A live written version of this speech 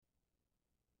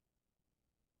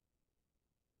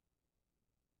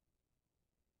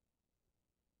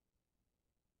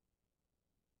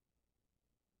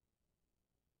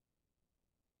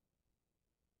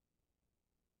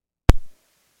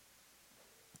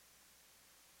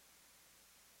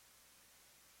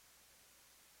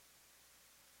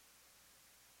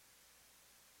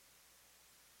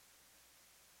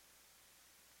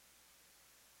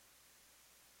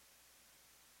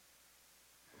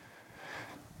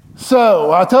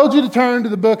So, I told you to turn to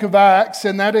the book of Acts,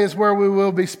 and that is where we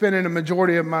will be spending a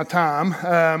majority of my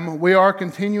time. We are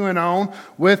continuing on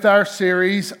with our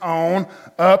series on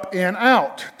Up and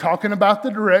Out, talking about the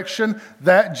direction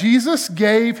that Jesus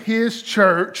gave his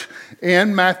church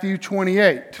in Matthew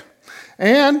 28.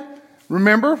 And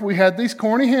remember, we had these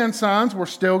corny hand signs. We're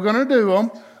still going to do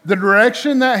them. The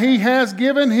direction that he has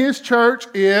given his church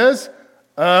is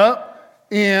up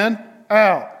and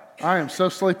out. I am so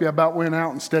sleepy, I about went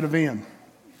out instead of in.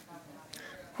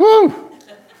 Whew.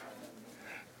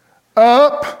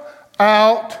 Up,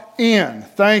 out, in.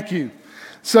 Thank you.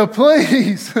 So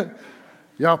please,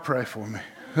 y'all pray for me.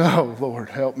 Oh, Lord,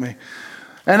 help me.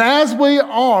 And as we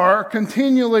are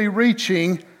continually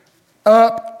reaching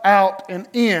up, out, and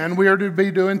in, we are to be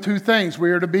doing two things.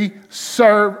 We are to be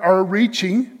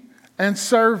reaching and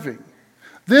serving.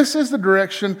 This is the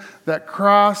direction that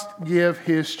Christ gave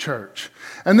his church.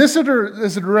 And this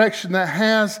is a direction that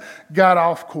has got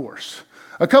off course.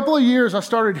 A couple of years I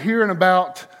started hearing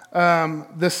about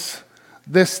this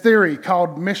theory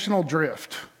called missional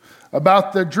drift,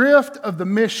 about the drift of the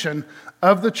mission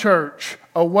of the church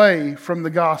away from the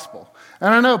gospel.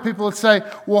 And I know people would say,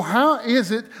 well, how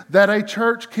is it that a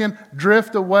church can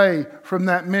drift away from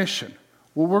that mission?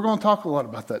 Well, we're going to talk a lot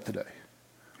about that today.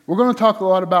 We're going to talk a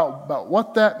lot about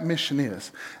what that mission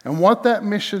is and what that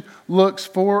mission looks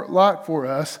like for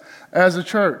us as a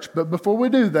church. But before we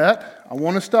do that, I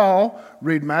want us to all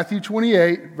read Matthew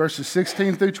 28, verses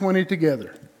 16 through 20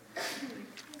 together.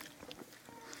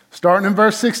 Starting in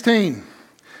verse 16.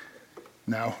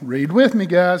 Now, read with me,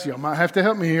 guys. Y'all might have to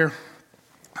help me here.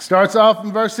 Starts off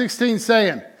in verse 16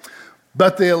 saying,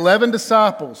 "But the 11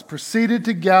 disciples proceeded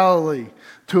to Galilee,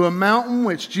 to a mountain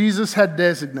which Jesus had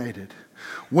designated.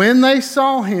 When they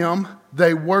saw him,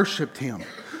 they worshiped him,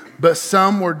 but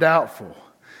some were doubtful.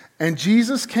 And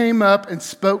Jesus came up and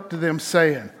spoke to them,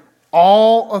 saying,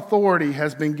 'All authority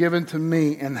has been given to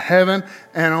me in heaven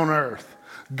and on earth.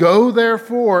 Go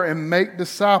therefore and make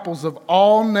disciples of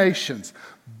all nations,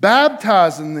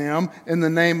 baptizing them in the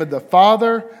name of the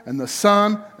Father and the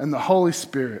Son and the Holy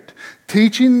Spirit,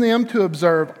 teaching them to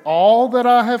observe all that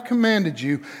I have commanded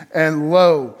you. And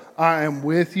lo, I am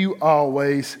with you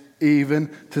always, even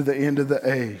to the end of the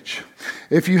age.'"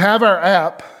 If you have our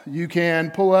app, you can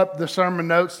pull up the sermon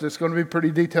notes. There's going to be pretty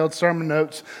detailed sermon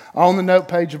notes on the note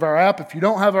page of our app. If you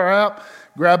don't have our app,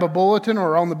 grab a bulletin,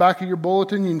 or on the back of your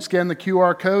bulletin, you can scan the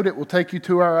QR code. It will take you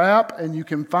to our app, and you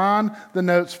can find the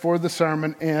notes for the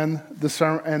sermon in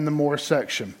the More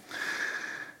section.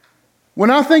 When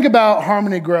I think about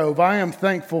Harmony Grove, I am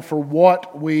thankful for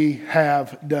what we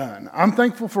have done. I'm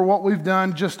thankful for what we've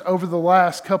done just over the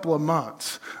last couple of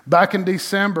months. Back in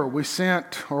December, we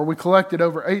collected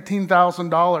over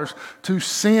 $18,000 to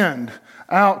send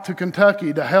out to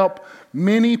Kentucky to help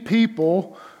many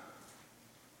people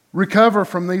recover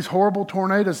from these horrible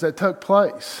tornadoes that took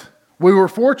place. We were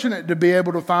fortunate to be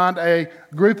able to find a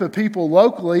group of people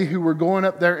locally who were going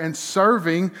up there and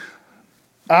serving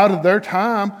out of their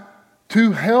time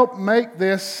to help make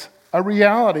this a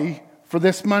reality for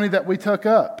this money that we took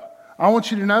up. I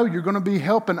want you to know you're going to be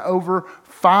helping over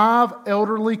 5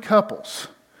 elderly couples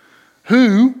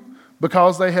who,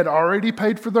 because they had already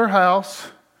paid for their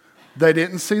house, they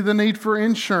didn't see the need for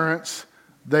insurance,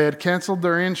 they had canceled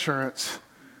their insurance,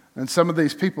 and some of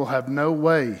these people have no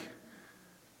way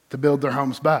to build their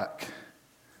homes back.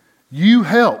 You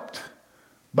helped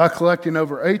by collecting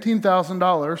over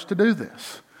 $18,000 to do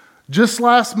this. Just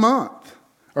last month,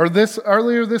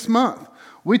 earlier this month,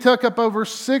 we took up over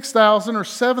 6,000 or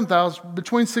 7,000,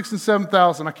 between 6 and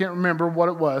 7,000, I can't remember what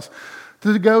it was,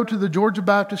 to go to the Georgia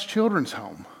Baptist Children's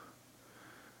Home.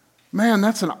 Man,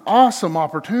 that's an awesome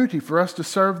opportunity for us to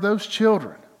serve those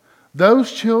children.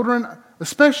 Those children,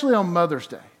 especially on Mother's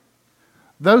Day.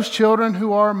 Those children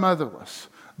who are motherless.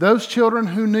 Those children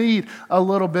who need a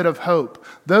little bit of hope.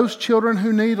 Those children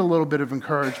who need a little bit of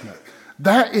encouragement.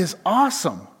 That is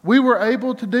awesome. We were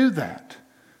able to do that.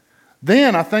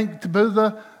 Then I think to do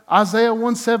the Isaiah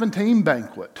 117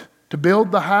 banquet, to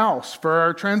build the house for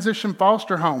our transition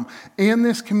foster home in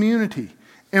this community.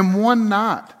 In one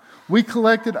night, we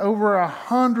collected over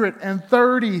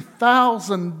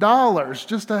 $130,000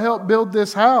 just to help build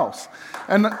this house.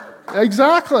 And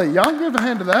exactly, y'all give a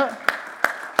hand to that.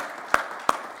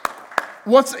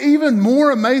 What's even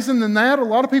more amazing than that, a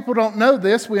lot of people don't know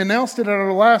this. We announced it at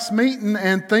our last meeting,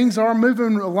 and things are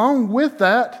moving along with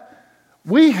that.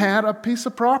 We had a piece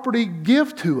of property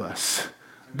give to us.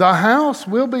 The house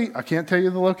will be, I can't tell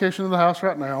you the location of the house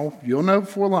right now. You'll know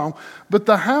before long. But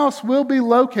the house will be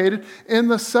located in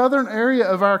the southern area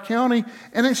of our county,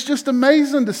 and it's just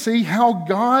amazing to see how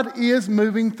God is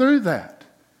moving through that.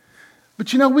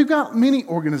 But we've got many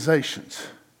organizations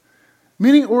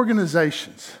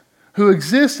who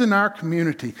exist in our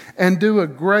community and do a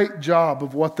great job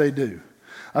of what they do.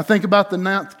 I think about the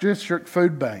 9th District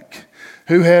Food Bank,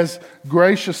 who has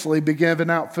graciously been giving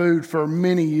out food for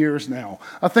many years now.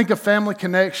 I think of Family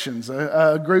Connections,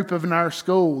 a group in our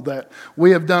school that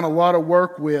we have done a lot of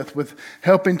work with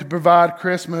helping to provide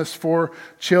Christmas for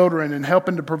children and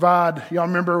helping to provide, y'all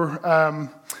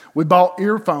remember, we bought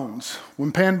earphones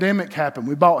when pandemic happened.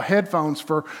 We bought headphones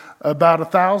for about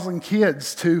 1,000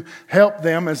 kids to help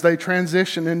them as they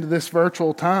transition into this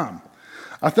virtual time.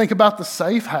 I think about the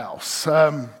Safe House,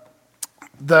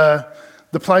 the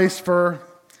place for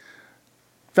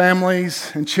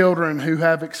families and children who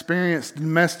have experienced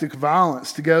domestic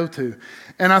violence to go to.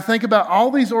 And I think about all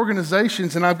these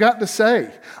organizations, and I've got to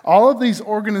say, all of these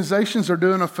organizations are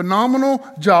doing a phenomenal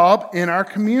job in our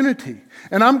community.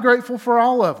 And I'm grateful for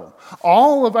all of them.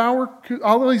 All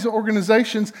of these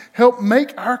organizations help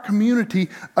make our community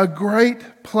a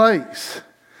great place.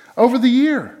 Over the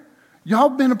year, y'all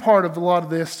have been a part of a lot of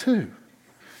this too.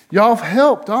 Y'all have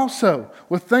helped also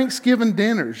with Thanksgiving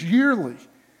dinners yearly.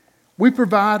 We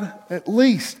provide at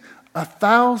least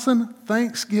 1,000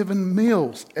 Thanksgiving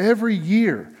meals every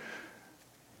year.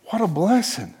 What a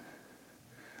blessing.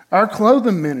 Our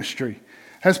clothing ministry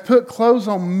has put clothes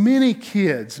on many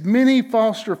kids, many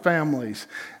foster families,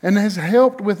 and has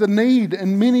helped with a need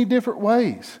in many different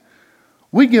ways.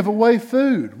 We give away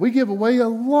food. We give away a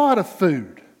lot of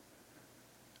food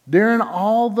during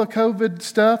all the COVID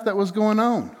stuff that was going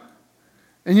on.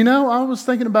 And I was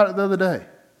thinking about it the other day.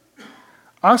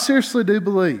 I seriously do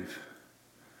believe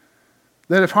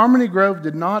that if Harmony Grove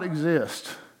did not exist,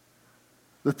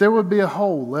 that there would be a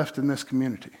hole left in this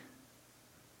community.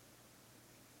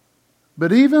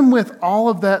 But even with all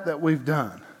of that we've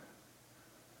done,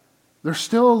 there's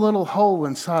still a little hole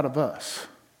inside of us.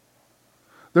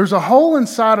 There's a hole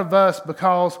inside of us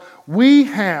because we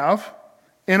have,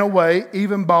 in a way,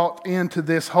 even bought into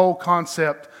this whole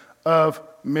concept of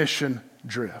mission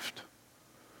drift.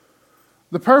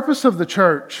 The purpose of the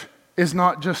church is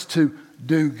not just to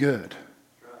do good.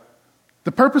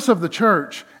 The purpose of the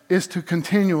church is to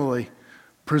continually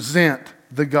present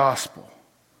the gospel.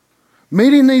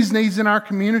 Meeting these needs in our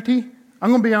community,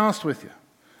 I'm going to be honest with you.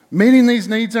 Meeting these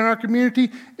needs in our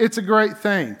community, it's a great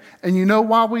thing. And you know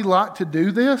why we like to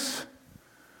do this?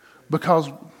 Because,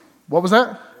 what was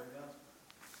that?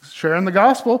 Sharing the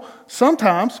gospel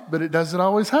sometimes, but it doesn't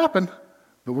always happen.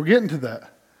 But we're getting to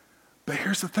that. But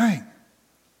here's the thing.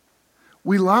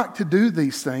 We like to do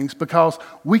these things because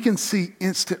we can see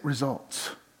instant results.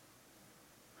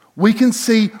 We can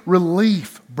see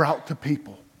relief brought to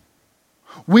people.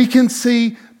 We can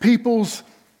see people's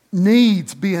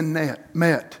needs being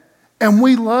met. And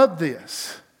we love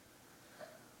this.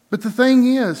 But the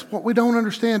thing is, what we don't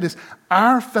understand is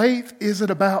our faith isn't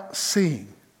about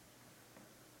seeing.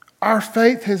 Our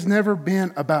faith has never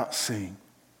been about seeing.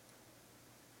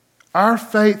 Our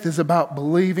faith is about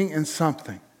believing in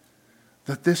something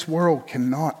that this world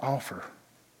cannot offer.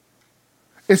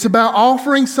 It's about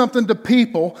offering something to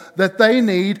people that they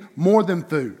need more than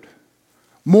food,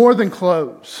 more than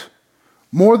clothes,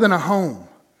 more than a home.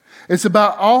 It's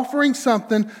about offering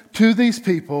something to these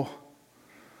people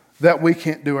that we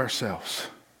can't do ourselves.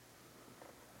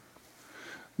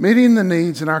 Meeting the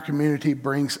needs in our community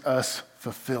brings us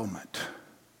fulfillment.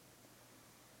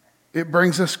 It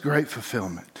brings us great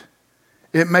fulfillment.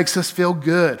 It makes us feel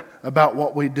good about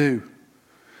what we do.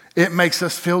 It makes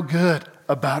us feel good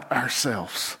about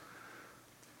ourselves.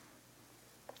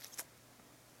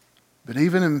 But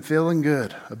even in feeling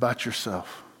good about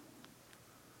yourself,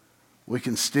 we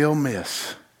can still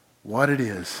miss what it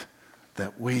is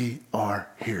that we are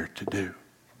here to do.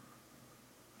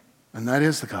 And that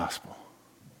is the gospel.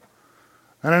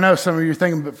 And I know some of you are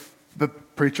thinking,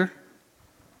 but preacher,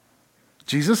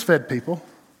 Jesus fed people.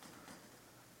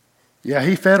 Yeah,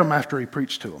 he fed them after he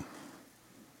preached to them.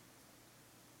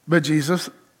 But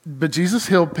Jesus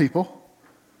healed people.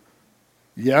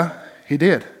 Yeah, he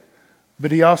did.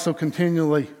 But he also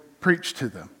continually preached to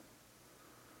them.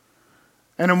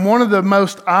 And in one of the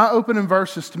most eye-opening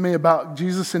verses to me about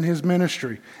Jesus and his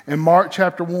ministry, in Mark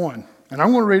chapter 1, and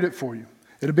I'm going to read it for you.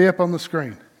 It'll be up on the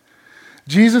screen.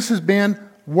 Jesus has been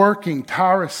working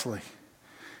tirelessly,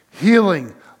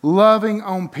 healing, loving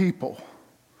on people,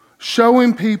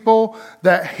 showing people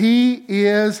that he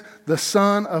is the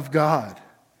Son of God,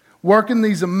 working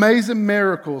these amazing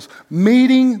miracles,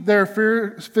 meeting their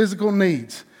physical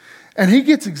needs. And he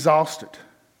gets exhausted.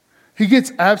 He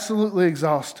gets absolutely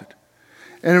exhausted.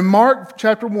 And in Mark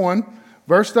chapter 1,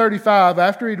 verse 35,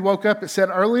 after he'd woke up, it said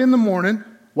early in the morning,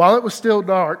 while it was still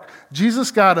dark, Jesus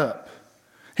got up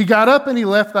He got up and he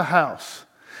left the house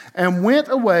and went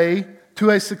away to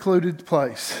a secluded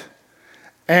place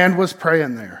and was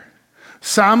praying there.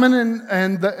 Simon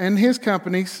and his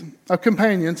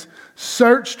companions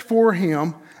searched for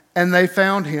him, and they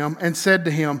found him and said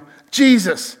to him,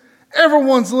 Jesus,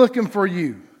 everyone's looking for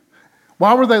you.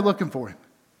 Why were they looking for him?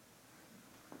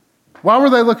 Why were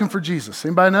they looking for Jesus?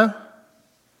 Anybody know?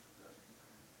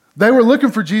 They were looking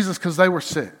for Jesus because they were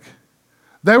sick.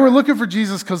 They were looking for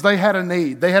Jesus because they had a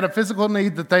need. They had a physical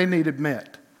need that they needed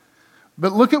met.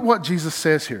 But look at what Jesus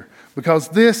says here, because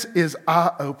this is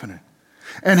eye-opening.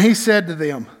 And he said to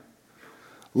them,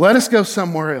 let us go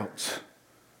somewhere else.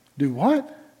 Do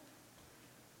what?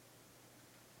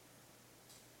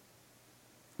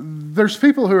 There's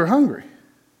people who are hungry.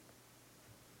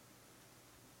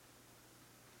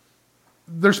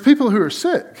 There's people who are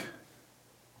sick.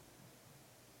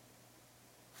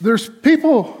 There's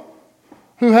people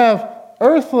who have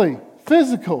earthly,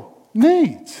 physical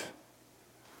needs.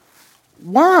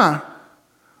 Why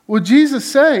would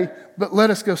Jesus say, but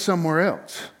let us go somewhere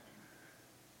else?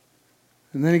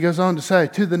 And then he goes on to say,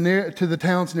 to the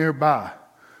towns nearby,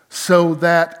 so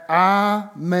that I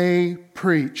may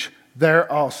preach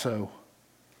there also.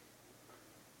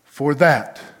 For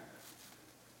that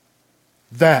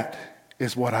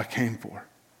is what I came for.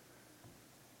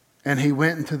 And he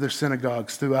went into their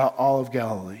synagogues throughout all of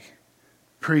Galilee,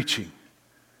 preaching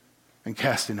and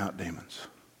casting out demons.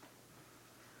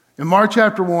 In Mark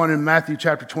chapter 1 and Matthew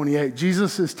chapter 28,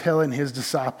 Jesus is telling his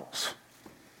disciples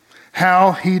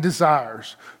how he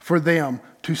desires for them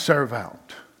to serve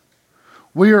out.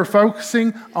 We are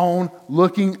focusing on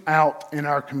looking out in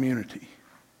our community.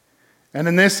 And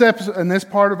in this episode, in this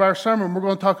part of our sermon, we're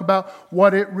going to talk about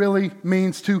what it really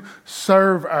means to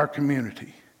serve our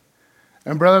community.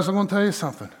 And brothers, I'm going to tell you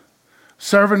something.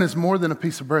 Serving is more than a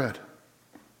piece of bread.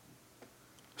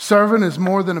 Serving is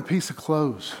more than a piece of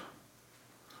clothes.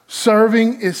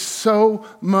 Serving is so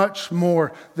much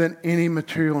more than any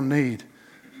material need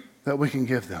that we can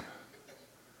give them.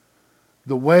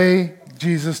 The way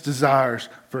Jesus desires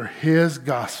for his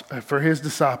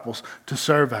disciples to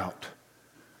serve out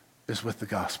is with the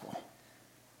gospel.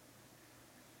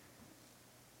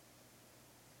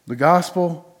 The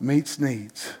gospel meets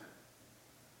needs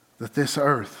that this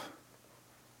earth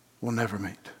will never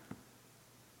meet.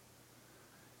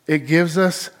 It gives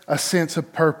us a sense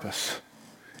of purpose.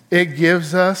 It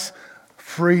gives us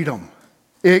freedom.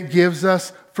 It gives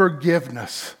us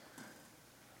forgiveness.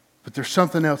 But there's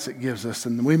something else it gives us,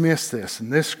 and we miss this. In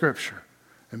this scripture,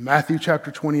 in Matthew chapter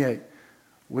 28,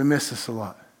 we miss this a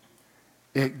lot.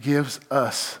 It gives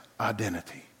us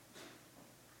identity.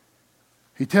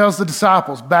 He tells the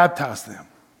disciples, baptize them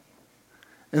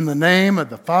in the name of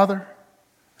the Father,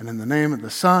 and in the name of the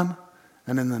Son,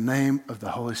 and in the name of the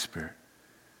Holy Spirit.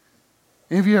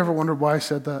 Any of you ever wondered why he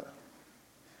said that?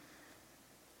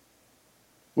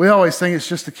 We always think it's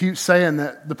just a cute saying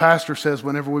that the pastor says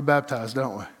whenever we baptize,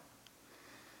 don't we?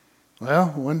 Well,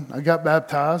 when I got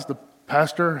baptized, the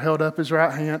pastor held up his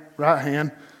right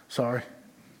hand. Sorry.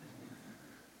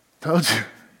 Told you.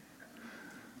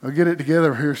 I'll get it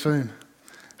together here soon.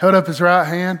 Held up his right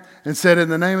hand and said, in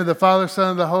the name of the Father,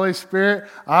 Son, and the Holy Spirit,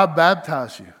 I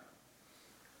baptize you.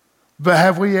 But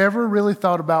have we ever really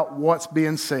thought about what's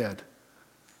being said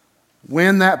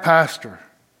when that pastor,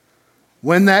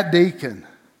 when that deacon,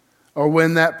 or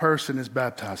when that person is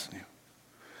baptizing you?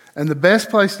 And the best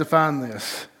place to find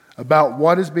this about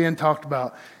what is being talked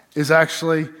about is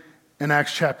actually in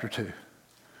Acts chapter 2.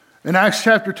 In Acts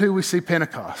chapter 2, we see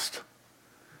Pentecost.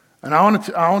 And I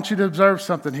want you to observe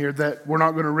something here that we're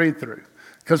not going to read through,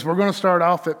 because we're going to start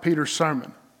off at Peter's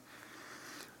sermon.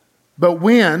 But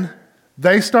when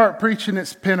they start preaching,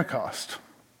 it's Pentecost.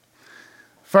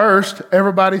 First,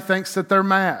 everybody thinks that they're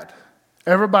mad.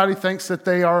 Everybody thinks that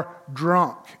they are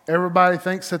drunk. Everybody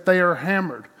thinks that they are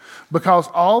hammered, because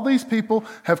all these people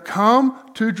have come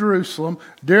to Jerusalem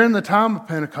during the time of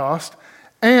Pentecost,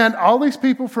 and all these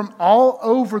people from all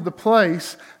over the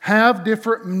place have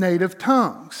different native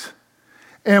tongues.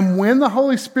 And when the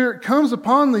Holy Spirit comes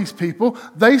upon these people,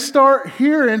 they start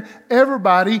hearing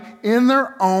everybody in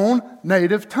their own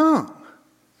native tongue.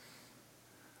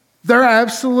 They're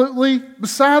absolutely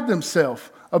beside themselves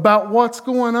about what's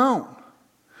going on.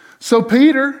 So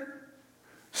Peter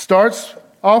starts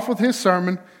off with his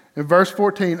sermon in verse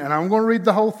 14, and I'm going to read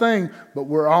the whole thing, but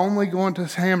we're only going to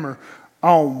hammer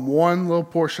on one little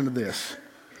portion of this.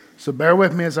 So bear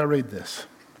with me as I read this.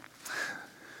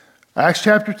 Acts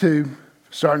chapter 2,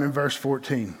 starting in verse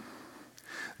 14.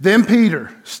 Then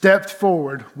Peter stepped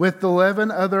forward with the 11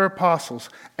 other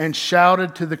apostles and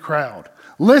shouted to the crowd,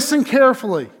 listen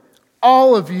carefully,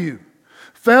 all of you.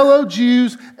 fellow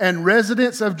Jews and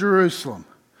residents of Jerusalem,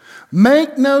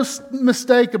 make no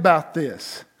mistake about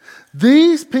this.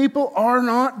 These people are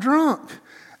not drunk,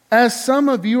 as some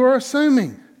of you are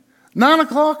assuming. 9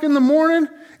 o'clock in the morning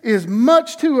is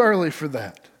much too early for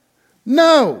that.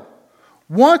 No,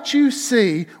 what you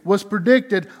see was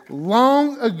predicted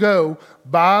long ago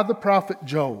by the prophet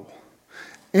Joel.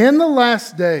 In the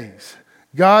last days,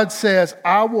 God says,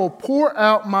 I will pour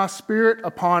out my Spirit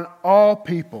upon all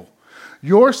people.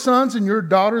 Your sons and your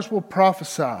daughters will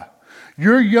prophesy.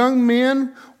 Your young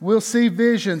men will see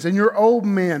visions, and your old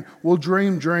men will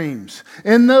dream dreams.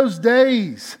 In those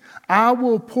days, I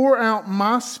will pour out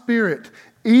my Spirit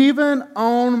even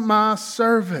on my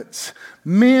servants,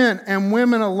 men and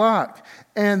women alike,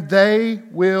 and they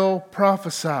will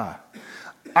prophesy.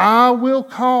 I will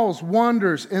cause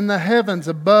wonders in the heavens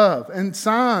above and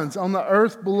signs on the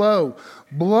earth below,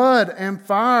 blood and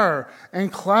fire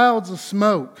and clouds of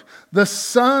smoke. The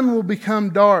sun will become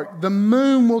dark. The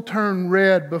moon will turn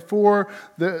red before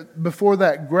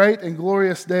that great and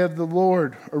glorious day of the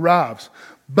Lord arrives.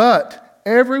 But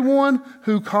everyone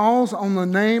who calls on the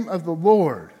name of the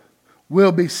Lord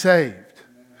will be saved.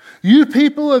 You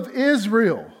people of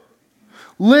Israel,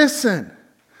 listen.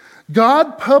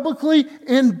 God publicly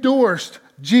endorsed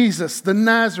Jesus the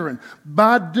Nazarene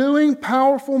by doing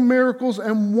powerful miracles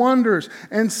and wonders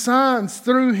and signs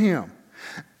through him,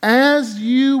 as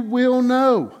you will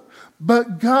know.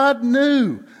 But God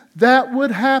knew that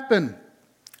would happen,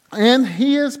 and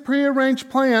his prearranged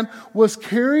plan was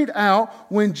carried out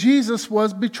when Jesus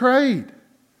was betrayed.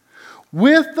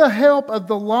 With the help of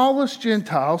the lawless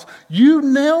Gentiles, you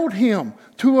nailed him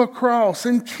to a cross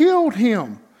and killed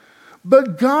him.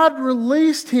 But God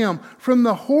released him from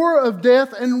the horror of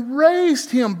death and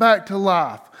raised him back to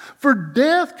life, for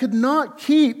death could not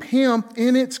keep him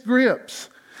in its grips.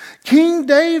 King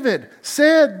David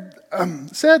said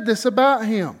this about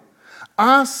him.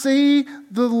 I see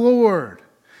the Lord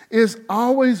is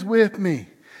always with me,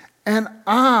 and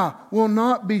I will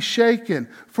not be shaken,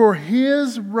 for he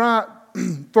is right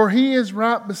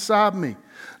beside me.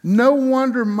 No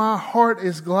wonder my heart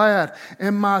is glad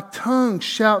and my tongue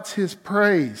shouts his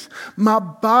praise. My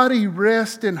body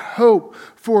rests in hope,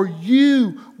 for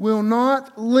you will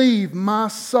not leave my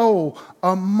soul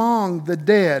among the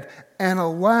dead and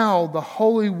allow the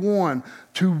Holy One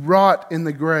to rot in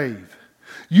the grave.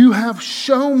 You have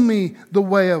shown me the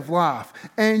way of life,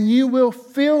 and you will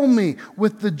fill me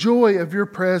with the joy of your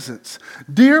presence.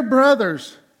 Dear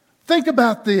brothers, think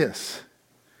about this.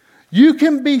 You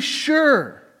can be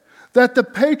sure that the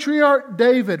patriarch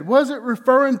David wasn't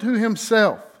referring to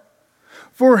himself,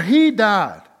 for he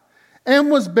died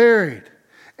and was buried,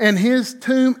 and his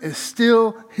tomb is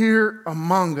still here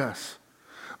among us.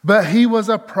 But he was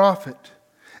a prophet,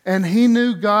 and he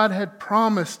knew God had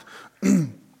promised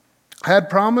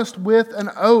with an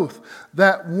oath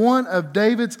that one of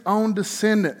David's own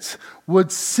descendants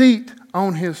would sit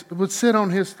on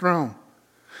his throne.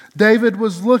 David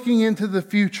was looking into the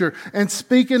future and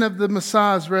speaking of the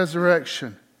Messiah's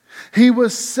resurrection. He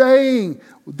was saying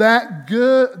that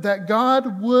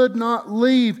God would not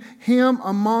leave him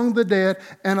among the dead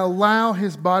and allow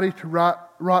his body to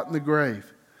rot in the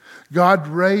grave. God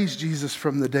raised Jesus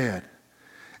from the dead.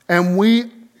 And we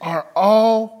are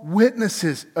all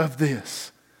witnesses of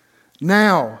this.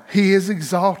 Now he is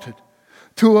exalted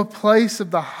to a place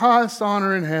of the highest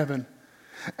honor in heaven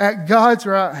at God's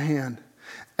right hand.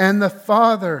 And the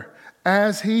Father,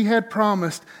 as he had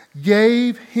promised,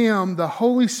 gave him the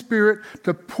Holy Spirit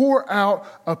to pour out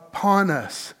upon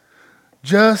us,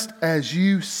 just as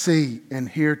you see and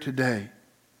hear today.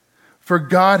 For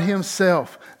God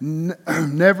himself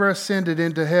never ascended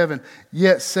into heaven,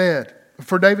 yet said,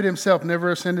 for David himself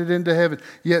never ascended into heaven,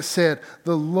 yet said,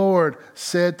 the Lord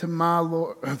said to my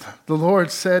Lord,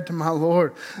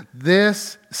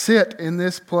 this sit in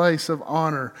this place of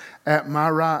honor at my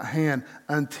right hand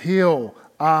until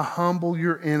I humble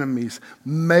your enemies,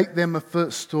 make them a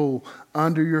footstool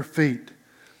under your feet.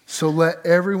 So let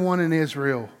everyone in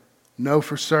Israel know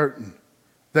for certain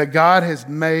that God has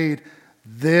made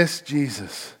this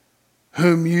Jesus,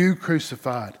 whom you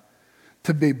crucified,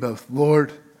 to be both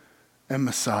Lord and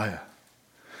Messiah.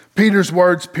 Peter's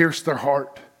words pierced their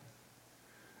heart.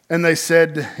 And they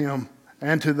said to him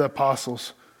and to the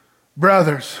apostles,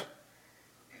 brothers,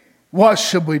 what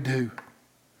should we do?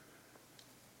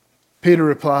 Peter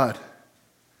replied,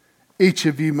 each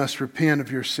of you must repent of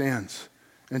your sins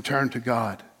and turn to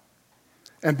God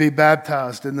and be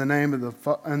baptized in the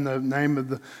name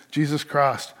of Jesus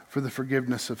Christ for the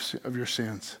forgiveness of your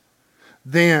sins.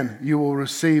 Then you will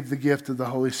receive the gift of the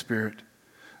Holy Spirit.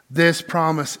 This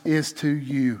promise is to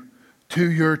you, to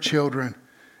your children,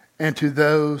 and to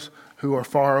those who are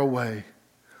far away,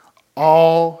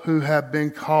 all who have been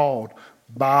called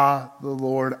by the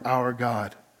Lord our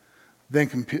God."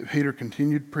 Then Peter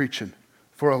continued preaching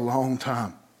for a long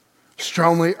time,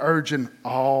 strongly urging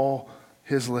all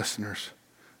his listeners,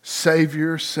 "Save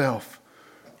yourself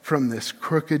from this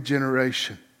crooked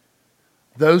generation."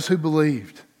 Those who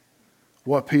believed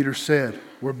what Peter said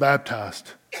were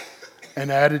baptized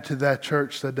and added to that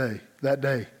church that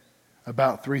day,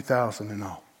 about 3,000 in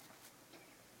all.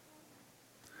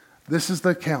 This is the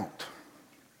account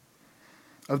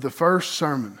of the first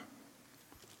sermon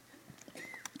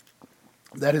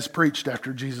that is preached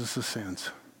after Jesus ascends.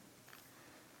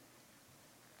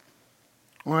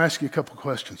 I want to ask you a couple of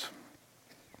questions.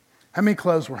 How many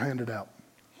clothes were handed out?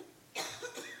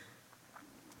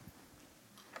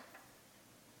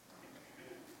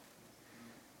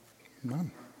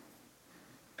 None.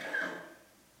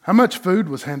 How much food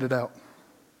was handed out?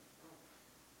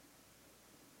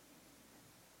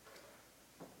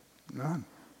 None.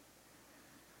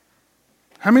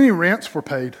 How many rents were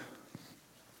paid?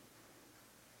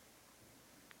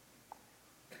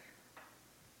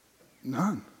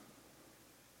 None.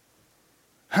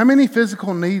 How many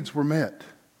physical needs were met?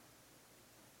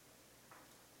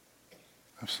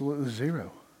 Absolutely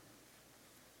zero.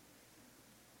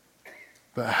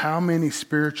 But how many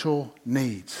spiritual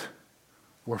needs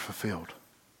were fulfilled?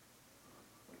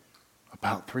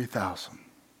 About 3,000.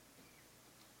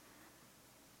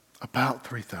 About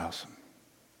 3,000.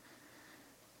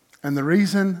 And the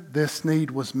reason this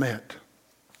need was met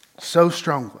so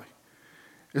strongly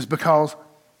is because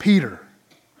Peter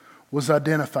was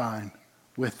identifying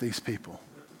with these people.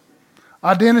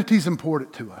 Identity is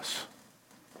important to us.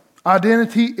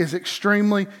 Identity is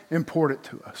extremely important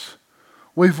to us.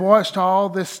 We've watched all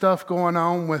this stuff going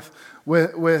on with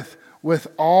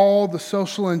all the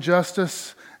social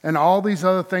injustice and all these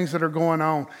other things that are going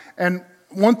on. And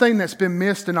one thing that's been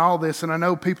missed in all this, and I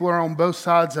know people are on both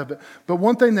sides of it, but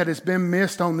one thing that has been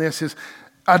missed on this is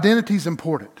identity is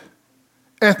important.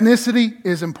 Ethnicity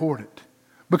is important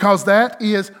because that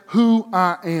is who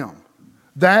I am.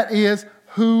 That is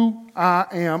who I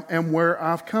am and where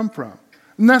I've come from.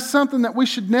 And that's something that we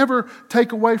should never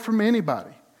take away from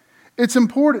anybody. It's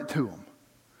important to them.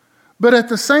 But at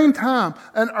the same time,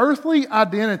 an earthly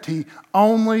identity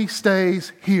only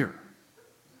stays here.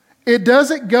 It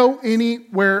doesn't go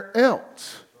anywhere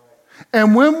else.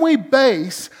 And when we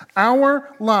base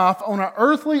our life on an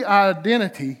earthly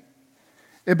identity,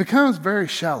 it becomes very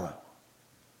shallow.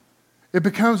 It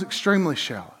becomes extremely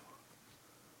shallow.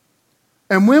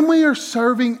 And when we are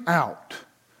serving out,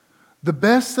 the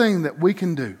best thing that we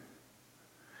can do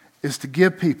is to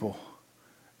give people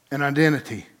an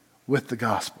identity with the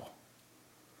gospel.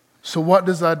 So what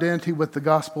does identity with the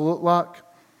gospel look like?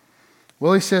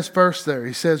 Well, he says first there,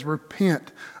 he says,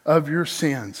 repent of your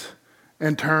sins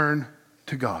and turn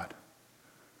to God.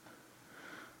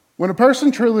 When a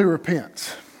person truly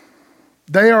repents,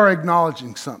 they are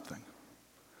acknowledging something.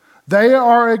 They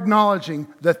are acknowledging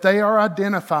that they are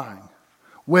identifying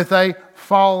with a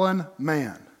fallen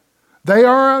man. They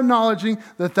are acknowledging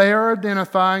that they are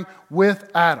identifying with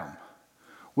Adam.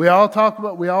 We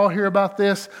all hear about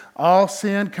this. All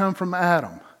sin come from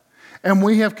Adam. And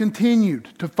we have continued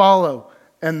to follow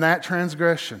in that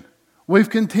transgression. We've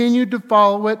continued to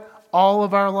follow it all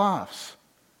of our lives.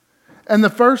 And the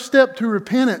first step to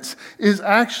repentance is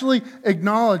actually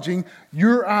acknowledging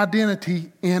your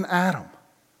identity in Adam.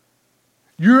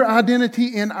 Your identity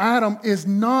in Adam is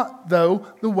not, though,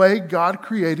 the way God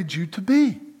created you to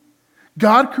be.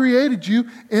 God created you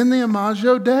in the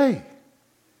Imago Dei.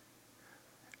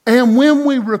 And when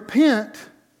we repent,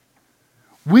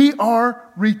 we are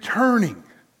returning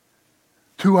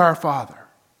to our Father.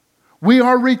 We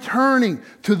are returning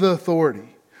to the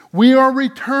authority. We are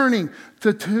returning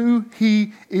to who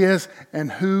He is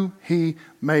and who He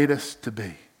made us to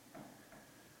be.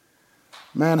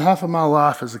 Man, half of my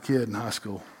life as a kid in high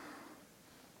school,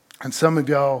 and some of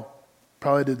y'all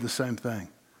probably did the same thing.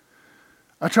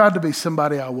 I tried to be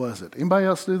somebody I wasn't. Anybody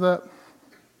else do that?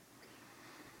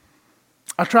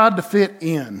 I tried to fit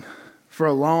in for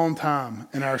a long time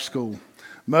in our school.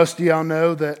 Most of y'all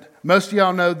know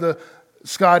the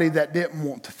Scotty that didn't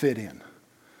want to fit in.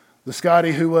 The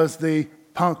Scotty who was the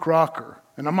punk rocker.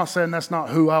 And I'm not saying that's not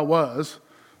who I was.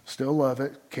 Still love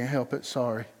it. Can't help it.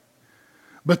 Sorry.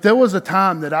 But there was a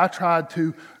time that I tried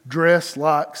to dress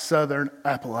like Southern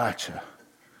Appalachia.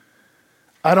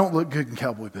 I don't look good in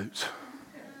cowboy boots.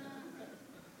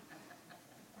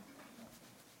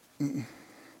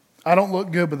 I don't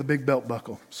look good with a big belt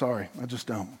buckle. Sorry, I just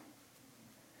don't.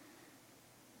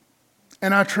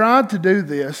 And I tried to do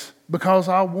this because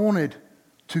I wanted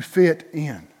to fit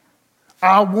in.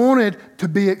 I wanted to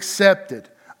be accepted.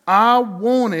 I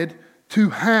wanted to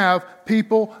have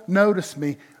people notice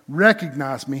me,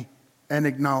 recognize me, and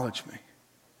acknowledge me.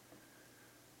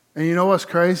 And you know what's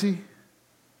crazy?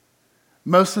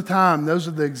 Most of the time, those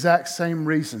are the exact same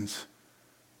reasons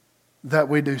that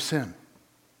we do sin.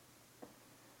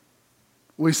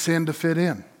 We sin to fit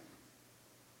in.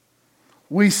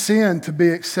 We sin to be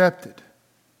accepted.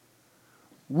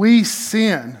 We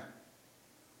sin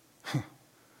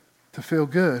to feel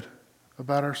good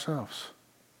about ourselves.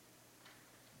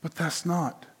 But that's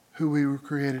not who we were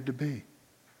created to be.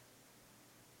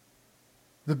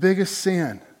 The biggest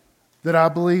sin that I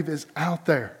believe is out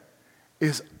there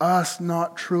is us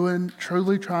not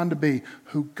truly trying to be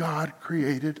who God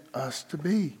created us to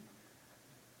be.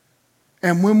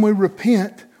 And when we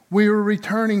repent, we are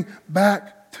returning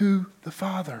back to the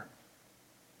Father.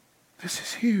 This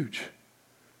is huge.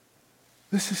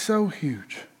 This is so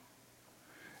huge.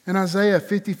 In Isaiah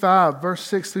 55, verse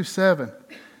 6 through 7,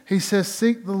 he says,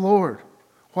 "Seek the Lord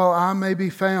while I may be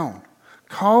found.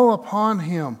 Call upon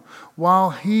him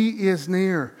while he is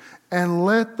near, and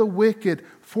let the wicked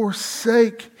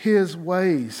forsake his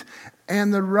ways,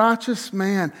 and the righteous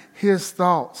man his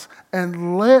thoughts,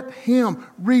 and let him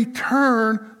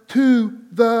return to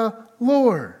the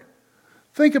Lord."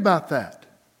 Think about that.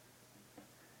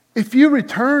 If you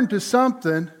return to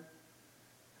something,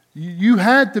 you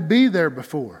had to be there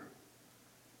before.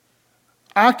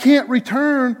 I can't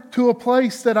return to a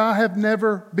place that I have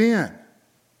never been.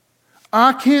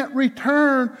 I can't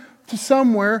return to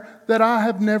somewhere that I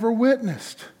have never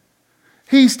witnessed.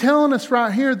 He's telling us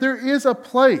right here, there is a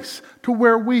place to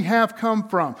where we have come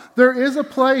from. There is a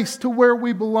place to where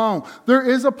we belong. There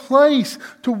is a place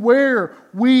to where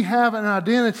we have an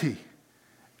identity.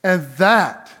 And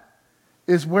that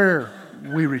is where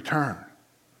we return.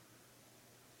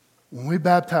 When we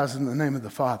baptize in the name of the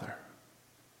Father,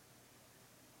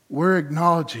 we're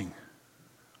acknowledging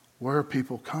where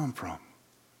people come from.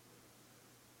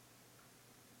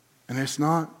 And it's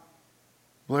not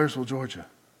Blairsville, Georgia.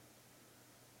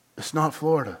 It's not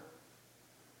Florida.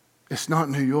 It's not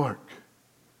New York.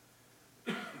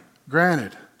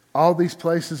 Granted, all these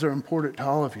places are important to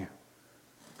all of you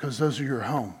because those are your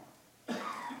home.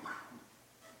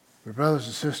 But brothers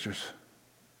and sisters,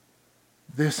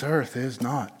 this earth is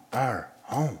not our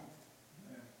home.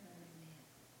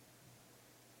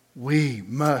 We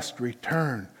must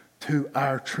return to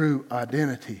our true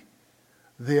identity,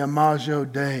 the Imago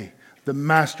Dei, the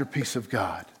masterpiece of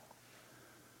God.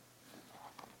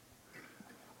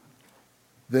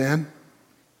 Then,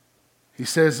 he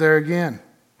says there again,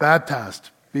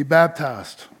 baptized, be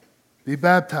baptized, be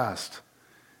baptized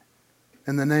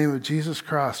in the name of Jesus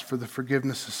Christ for the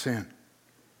forgiveness of sin.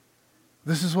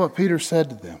 This is what Peter said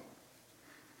to them.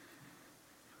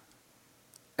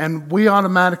 And we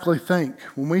automatically think,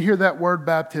 when we hear that word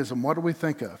baptism, what do we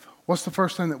think of? What's the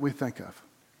first thing that we think of?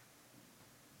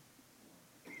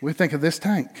 We think of this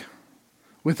tank.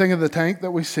 We think of the tank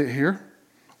that we sit here.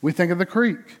 We think of the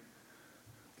creek.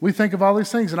 We think of all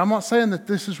these things. And I'm not saying that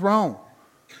this is wrong.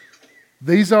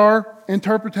 These are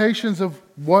interpretations of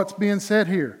what's being said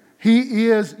here. He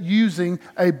is using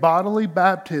a bodily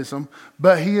baptism,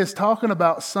 but he is talking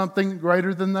about something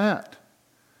greater than that.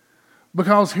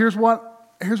 Because here's what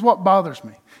bothers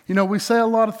me. You know, we say a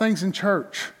lot of things in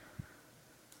church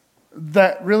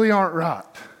that really aren't right.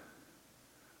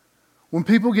 When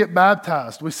people get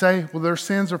baptized, we say, well, their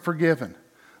sins are forgiven.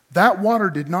 That water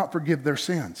did not forgive their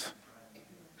sins.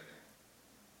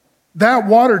 That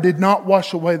water did not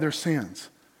wash away their sins.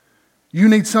 You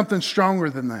need something stronger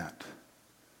than that.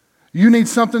 You need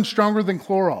something stronger than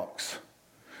Clorox.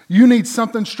 You need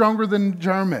something stronger than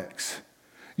Germex.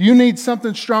 You need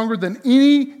something stronger than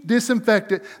any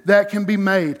disinfectant that can be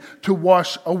made to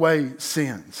wash away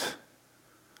sins.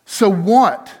 So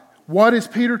what is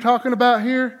Peter talking about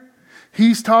here?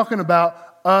 He's talking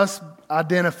about us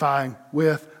identifying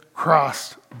with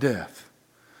Christ's death.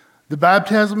 The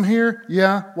baptism here,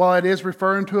 while it is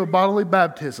referring to a bodily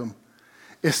baptism,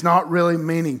 it's not really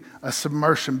meaning a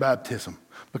submersion baptism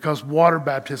because water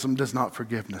baptism does not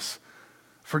forgive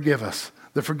us.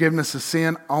 The forgiveness of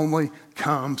sin only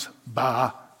comes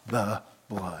by the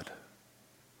blood.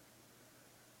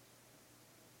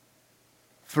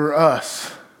 For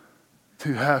us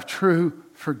to have true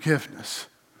forgiveness,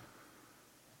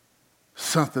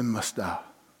 something must die.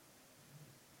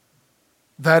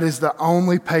 That is the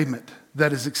only payment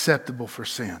that is acceptable for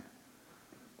sin.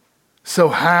 So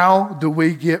how do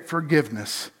we get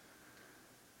forgiveness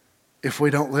if we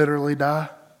don't literally die?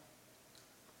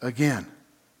 Again,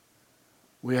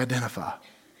 we identify.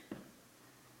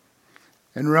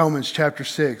 In Romans chapter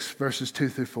 6, verses 2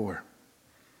 through 4.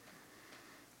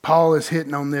 Paul is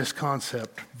hitting on this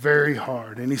concept very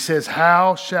hard. And he says,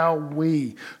 how shall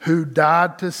we who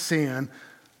died to sin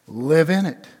live in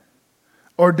it?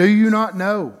 Or do you not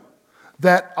know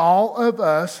that all of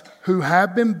us who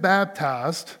have been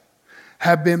baptized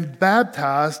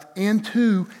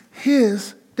into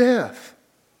his death?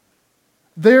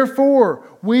 Therefore,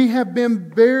 we have been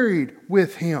buried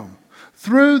with him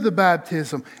through the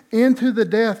baptism into the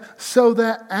death, so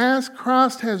that as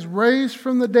Christ has raised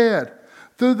from the dead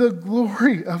through the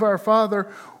glory of our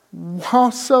Father,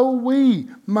 also we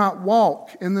might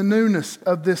walk in the newness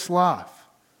of this life.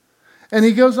 And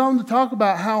he goes on to talk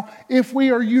about how if we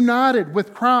are united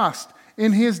with Christ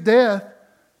in his death,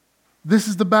 this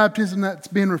is the baptism that's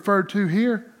being referred to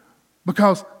here,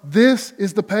 because this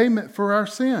is the payment for our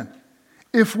sin.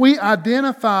 If we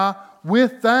identify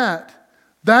with that,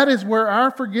 that is where our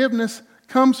forgiveness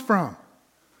comes from.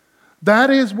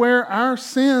 That is where our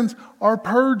sins are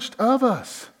purged of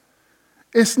us.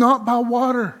 It's not by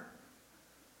water.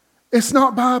 It's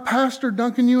not by a pastor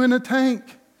dunking you in a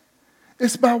tank.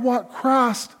 It's by what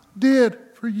Christ did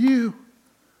for you.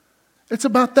 It's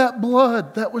about that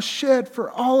blood that was shed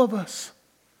for all of us.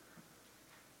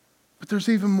 But there's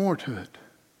even more to it.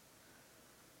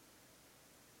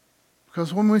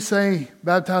 Because when we say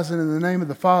baptizing in the name of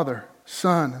the Father,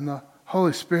 Son, and the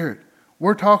Holy Spirit,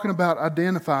 we're talking about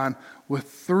identifying with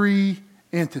three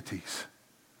entities.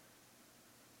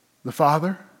 The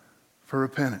Father for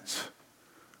repentance,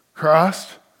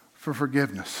 Christ for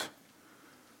forgiveness,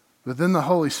 but then the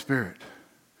Holy Spirit.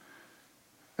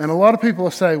 And a lot of people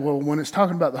will say, well, when it's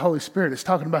talking about the Holy Spirit, it's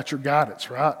talking about your guidance,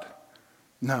 right?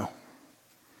 No.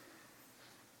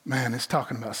 Man, it's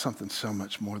talking about something so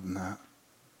much more than that.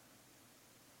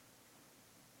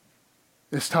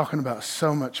 It's talking about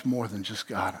so much more than just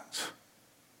guidance.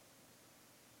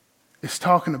 It's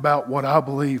talking about what I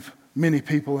believe many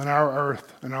people in our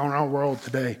earth and on our world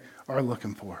today are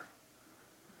looking for.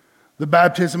 The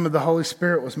baptism of the Holy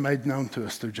Spirit was made known to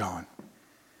us through John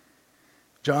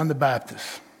the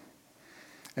Baptist.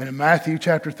 And in Matthew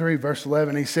chapter 3, verse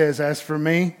 11, he says, as for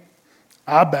me,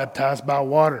 I baptize by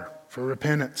water for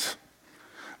repentance.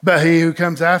 But he who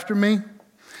comes after me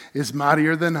is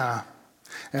mightier than I,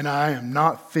 and I am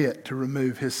not fit to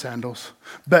remove his sandals.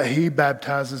 But he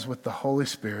baptizes with the Holy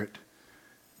Spirit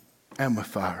and with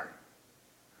fire.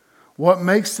 What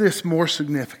makes this more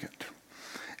significant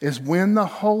is when the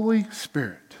Holy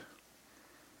Spirit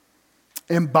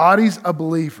embodies a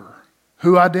believer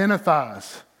who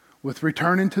identifies with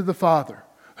returning to the Father,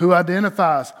 who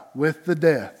identifies with the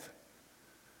death.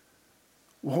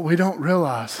 What we don't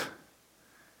realize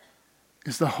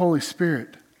is the Holy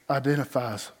Spirit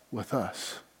identifies with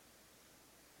us.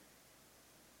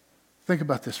 Think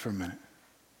about this for a minute.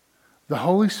 The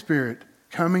Holy Spirit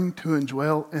coming to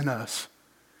indwell in us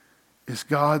is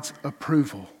God's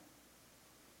approval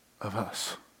of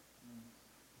us.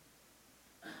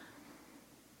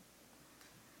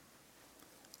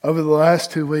 Over the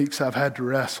last 2 weeks, I've had to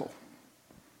wrestle.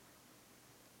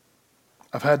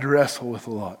 I've had to wrestle with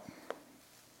a lot.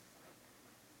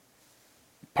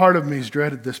 Part of me has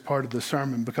dreaded this part of the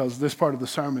sermon because this part of the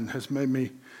sermon has made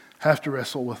me have to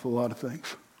wrestle with a lot of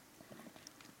things.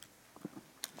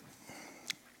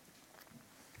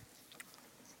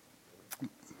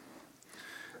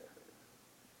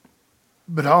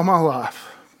 But all my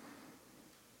life,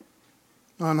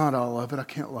 no, not all of it, I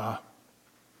can't lie.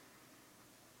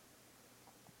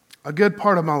 A good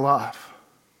part of my life,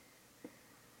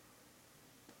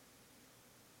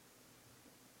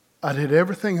 I did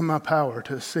everything in my power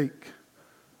to seek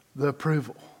the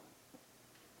approval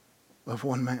of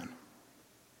one man.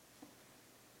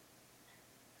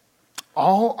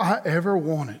 All I ever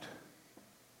wanted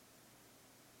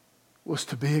was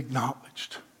to be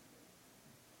acknowledged.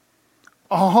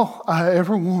 All I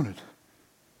ever wanted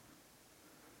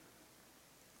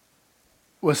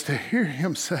was to hear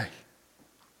him say,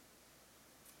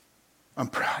 I'm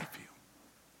proud of you.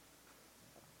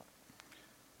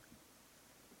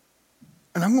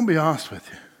 And I'm going to be honest with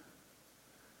you.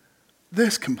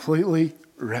 This completely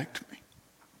wrecked me.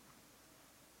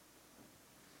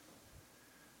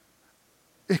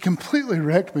 It completely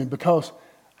wrecked me because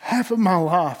half of my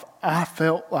life I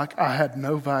felt like I had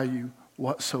no value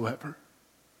whatsoever.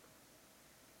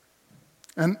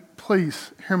 And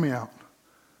please, hear me out.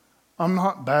 I'm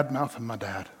not bad-mouthing my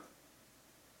dad.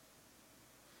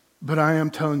 But I am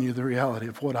telling you the reality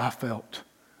of what I felt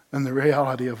and the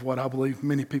reality of what I believe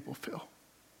many people feel.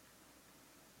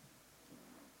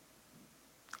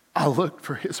 I looked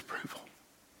for his approval.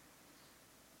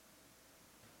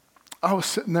 I was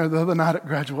sitting there the other night at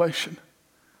graduation,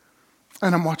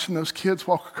 And I'm watching those kids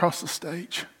walk across the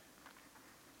stage.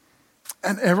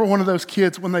 And every one of those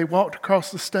kids, when they walked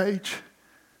across the stage,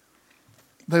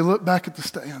 they looked back at the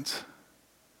stands.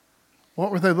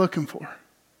 What were they looking for?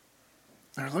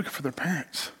 They were looking for their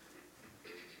parents.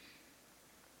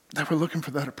 They were looking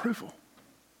for that approval.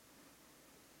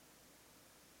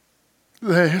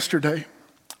 Yesterday,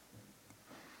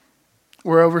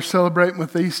 we're over celebrating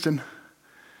with Easton.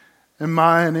 And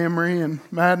Maya and Emery and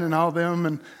Madden and all them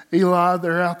and Eli,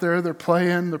 they're out there, they're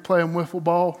playing wiffle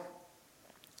ball.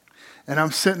 And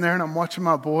I'm sitting there and I'm watching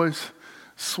my boys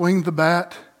swing the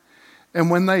bat. And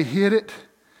when they hit it,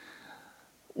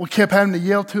 we kept having to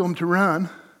yell to them to run.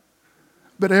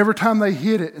 But every time they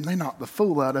hit it, and they knocked the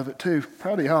fool out of it too,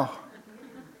 proud of y'all.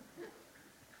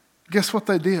 Guess what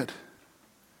they did?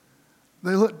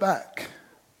 They looked back.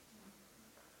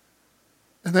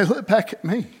 And they looked back at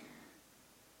me.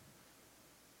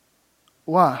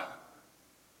 Why?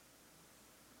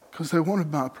 Because they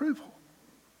wanted my approval.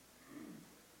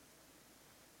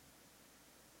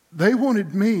 They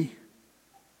wanted me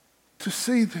to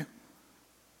see them.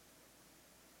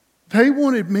 They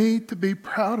wanted me to be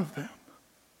proud of them.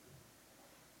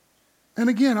 And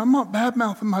again, I'm not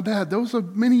bad-mouthing my dad. Those are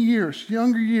many years,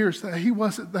 younger years, that he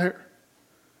wasn't there.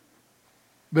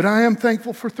 But I am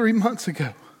thankful for 3 months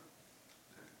ago,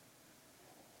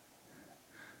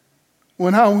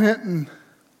 when I went and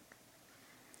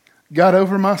got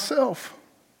over myself.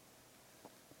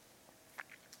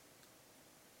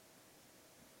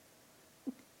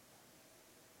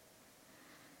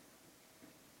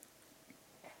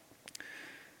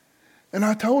 And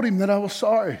I told him that I was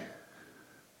sorry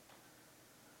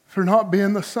for not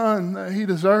being the son that he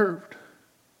deserved.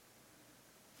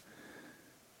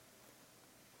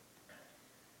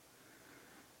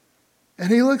 And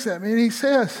he looks at me and he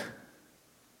says,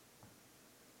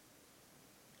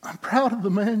 I'm proud of the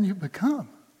man you've become.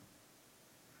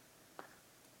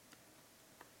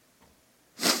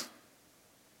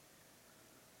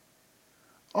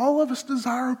 All of us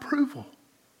desire approval.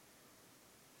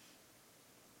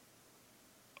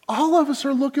 All of us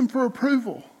are looking for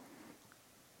approval.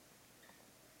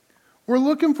 We're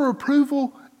looking for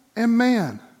approval in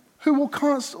man, who will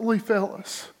constantly fail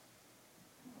us.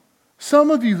 Some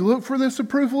of you look for this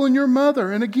approval in your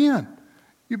mother, and again,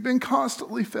 you've been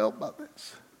constantly failed by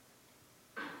this.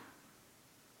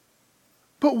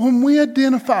 But when we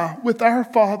identify with our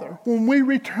Father, when we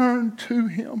return to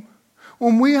Him,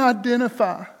 when we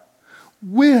identify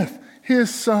with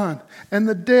His Son and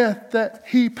the death that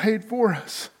He paid for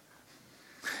us,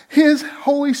 His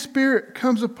Holy Spirit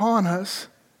comes upon us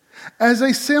as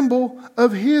a symbol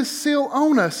of His seal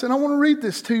on us. And I want to read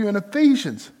this to you in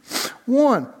Ephesians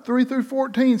 1, 3 through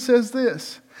 14 says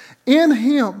this. In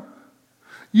Him,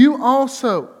 you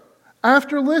also,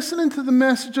 after listening to the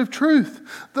message of truth,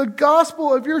 the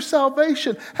gospel of your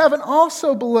salvation, having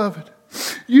also, beloved,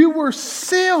 you were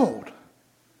sealed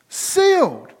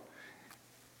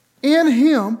in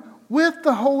Him with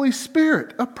the Holy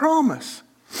Spirit, a promise,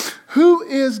 who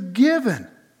is given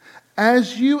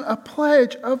as you a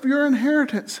pledge of your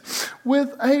inheritance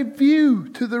with a view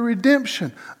to the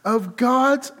redemption of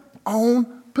God's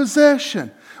own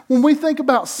possession. When we think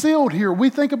about sealed here, a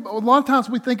lot of times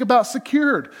we think about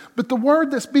secured. But the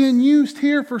word that's being used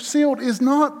here for sealed is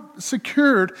not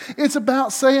secured. It's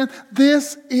about saying,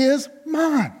 this is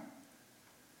mine.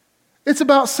 It's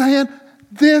about saying,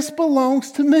 this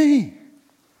belongs to me.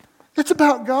 It's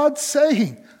about God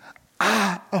saying,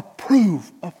 I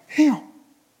approve of him.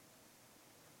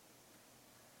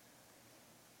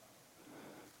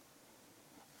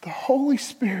 The Holy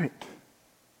Spirit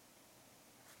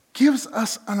gives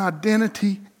us an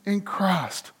identity in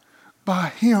Christ by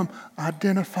Him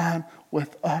identifying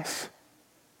with us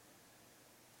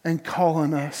and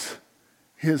calling us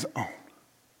His own.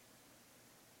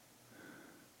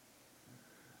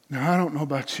 Now, I don't know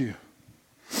about you,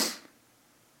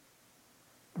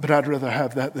 but I'd rather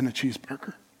have that than a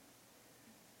cheeseburger.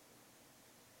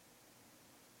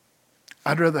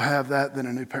 I'd rather have that than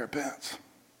a new pair of pants.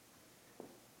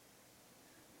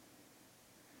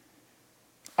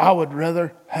 I would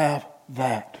rather have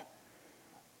that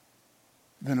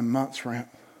than a month's rent,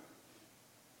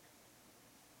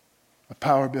 a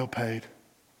power bill paid,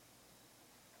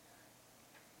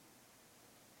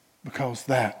 because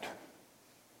that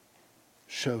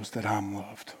shows that I'm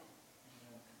loved.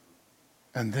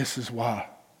 And this is why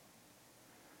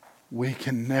we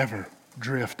can never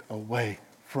drift away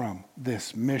from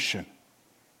this mission.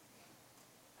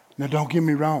 Now, don't get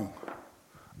me wrong.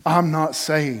 I'm not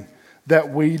saying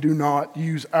that we do not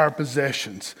use our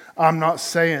possessions. I'm not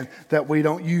saying that we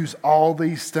don't use all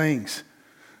these things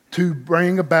to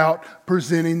bring about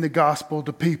presenting the gospel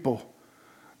to people.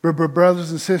 But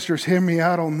brothers and sisters, hear me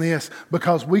out on this,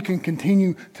 because we can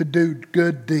continue to do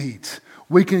good deeds.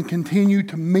 We can continue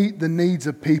to meet the needs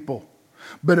of people.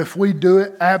 But if we do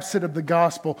it absent of the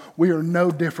gospel, we are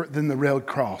no different than the Red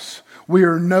Cross. We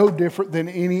are no different than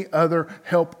any other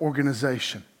help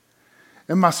organization.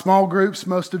 In my small groups,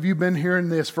 most of you have been hearing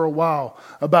this for a while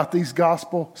about these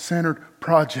gospel-centered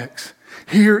projects.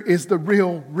 Here is the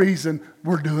real reason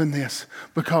we're doing this,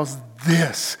 because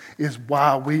this is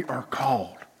why we are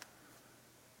called.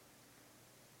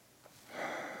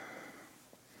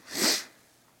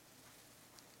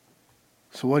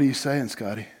 So what are you saying,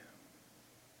 Scotty?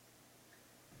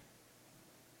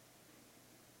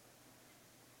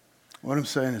 What I'm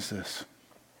saying is this.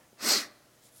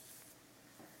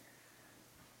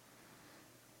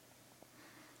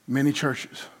 Many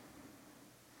churches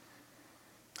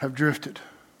have drifted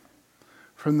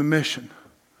from the mission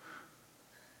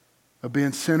of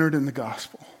being centered in the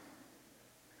gospel.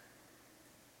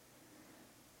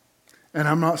 And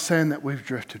I'm not saying that we've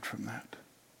drifted from that.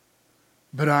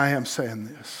 But I am saying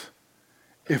this.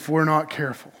 If we're not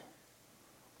careful,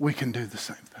 we can do the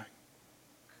same thing.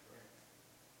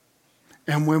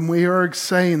 And when we are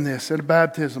saying this at a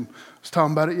baptism, I was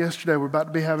talking about it yesterday, we're about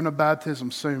to be having a baptism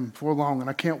soon, before long, and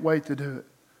I can't wait to do it.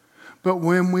 But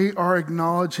when we are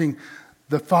acknowledging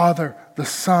the Father, the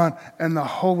Son, and the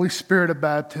Holy Spirit of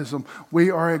baptism,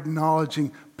 we are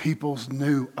acknowledging people's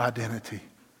new identity.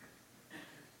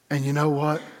 And you know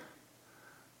what?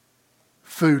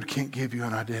 Food can't give you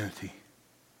an identity.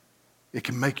 It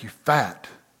can make you fat,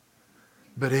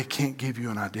 but it can't give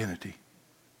you an identity.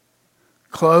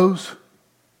 Clothes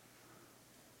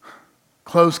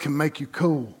can make you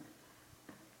cool,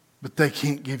 but they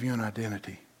can't give you an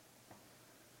identity.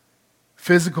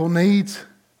 Physical needs,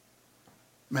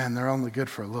 man, they're only good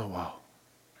for a little while,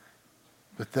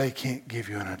 but they can't give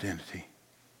you an identity.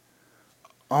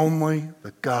 Only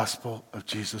the gospel of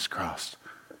Jesus Christ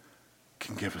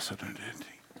can give us an identity.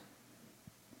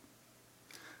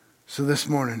 So this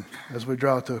morning, as we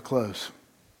draw to a close,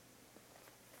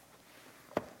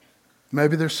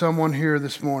 maybe there's someone here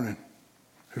this morning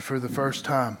who for the first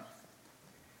time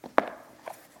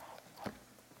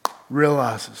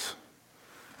realizes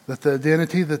that the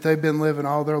identity that they've been living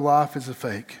all their life is a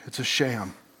fake. It's a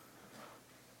sham.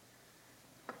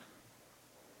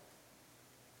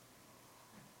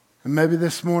 And maybe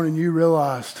this morning you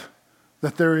realized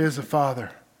that there is a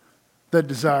Father that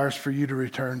desires for you to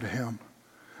return to Him.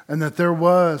 And that there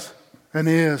was and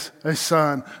is a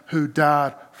Son who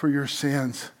died for your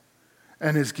sins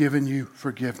and has given you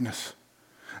forgiveness.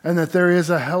 And that there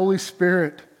is a Holy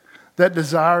Spirit that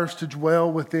desires to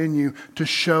dwell within you to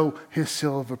show His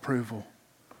seal of approval.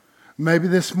 Maybe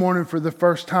this morning for the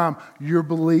first time you're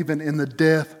believing in the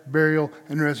death, burial,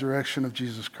 and resurrection of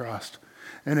Jesus Christ.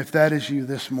 And if that is you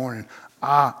this morning,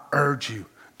 I urge you,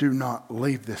 do not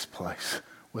leave this place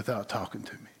without talking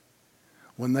to me.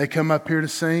 When they come up here to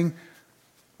sing,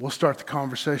 we'll start the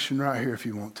conversation right here if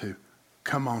you want to.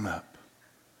 Come on up.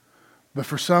 But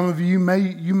for some of you,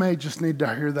 you may just need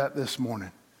to hear that this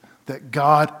morning, that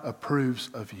God approves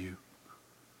of you.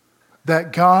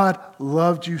 That God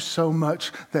loved you so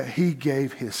much that He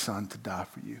gave His Son to die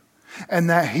for you. And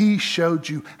that He showed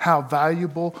you how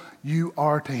valuable you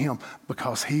are to Him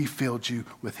because He filled you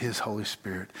with His Holy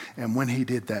Spirit. And when He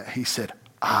did that, He said,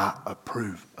 I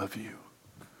approve of you.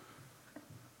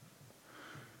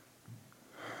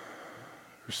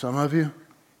 For some of you,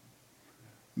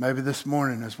 maybe this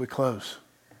morning as we close,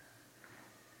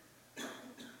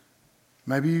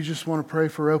 maybe you just want to pray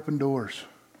for open doors.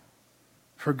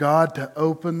 For God to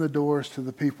open the doors to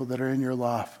the people that are in your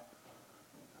life.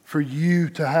 For you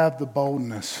to have the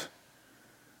boldness,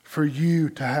 for you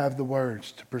to have the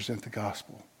words to present the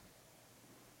gospel.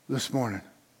 This morning,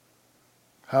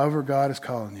 however God is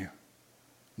calling you,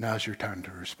 now's your time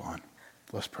to respond.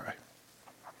 Let's pray.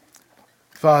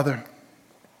 Father,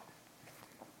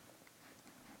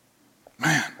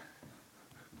 man,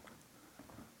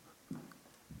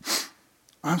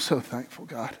 I'm so thankful,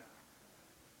 God,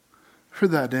 for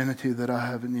the identity that I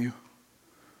have in you.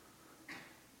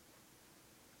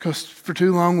 Because for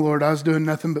too long, Lord, I was doing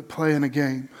nothing but playing a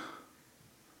game.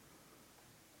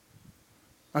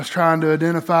 I was trying to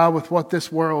identify with what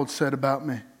this world said about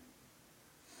me.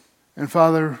 And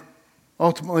Father,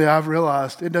 ultimately I've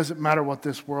realized it doesn't matter what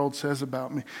this world says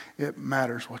about me. It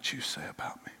matters what you say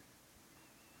about me.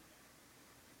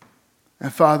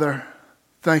 And Father,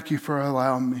 thank you for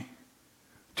allowing me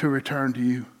to return to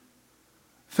you.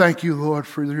 Thank you, Lord,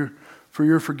 for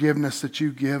your forgiveness that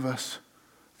you give us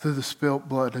through the spilt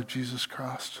blood of Jesus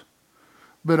Christ.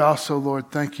 But also,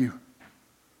 Lord, thank you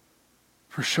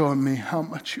for showing me how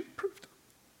much you approved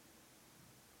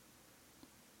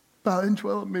by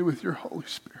indwelling me with your Holy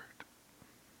Spirit.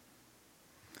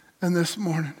 And this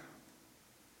morning,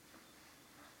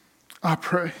 I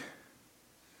pray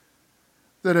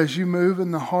that as you move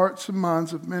in the hearts and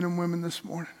minds of men and women this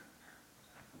morning,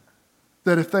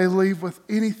 that if they leave with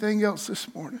anything else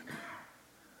this morning,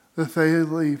 that they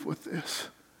leave with this,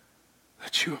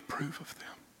 that you approve of them.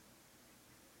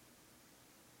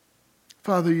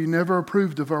 Father, you never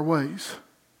approved of our ways.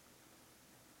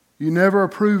 You never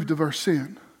approved of our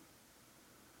sin,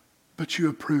 but you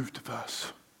approved of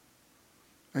us.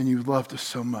 And you loved us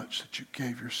so much that you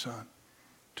gave your Son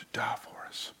to die for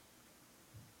us.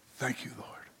 Thank you, Lord.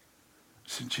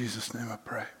 It's in Jesus' name I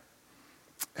pray.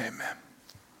 Amen.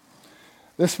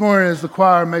 This morning as the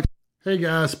choir makes... Hey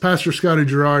guys, Pastor Scotty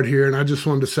Gerard here, and I just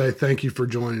wanted to say thank you for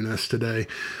joining us today.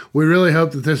 We really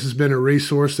hope that this has been a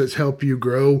resource that's helped you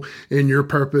grow in your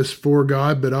purpose for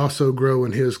God, but also grow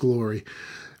in His glory.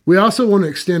 We also want to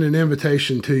extend an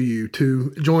invitation to you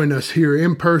to join us here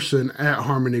in person at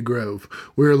Harmony Grove.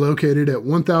 We are located at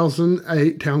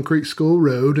 1008 Town Creek School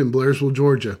Road in Blairsville,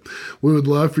 Georgia. We would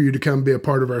love for you to come be a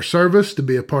part of our service, to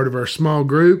be a part of our small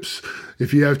groups.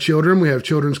 If you have children, we have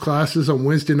children's classes on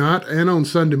Wednesday night and on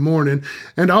Sunday morning,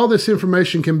 and all this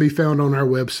information can be found on our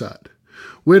website.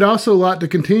 We'd also like to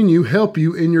continue help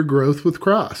you in your growth with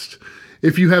Christ.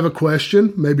 If you have a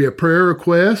question, maybe a prayer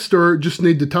request, or just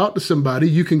need to talk to somebody,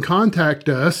 you can contact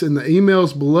us in the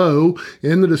emails below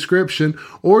in the description,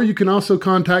 or you can also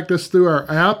contact us through our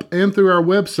app and through our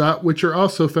website, which are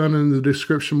also found in the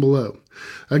description below.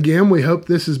 Again, we hope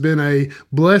this has been a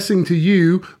blessing to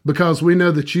you because we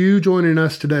know that you joining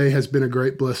us today has been a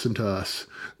great blessing to us.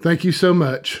 Thank you so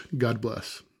much. God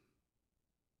bless.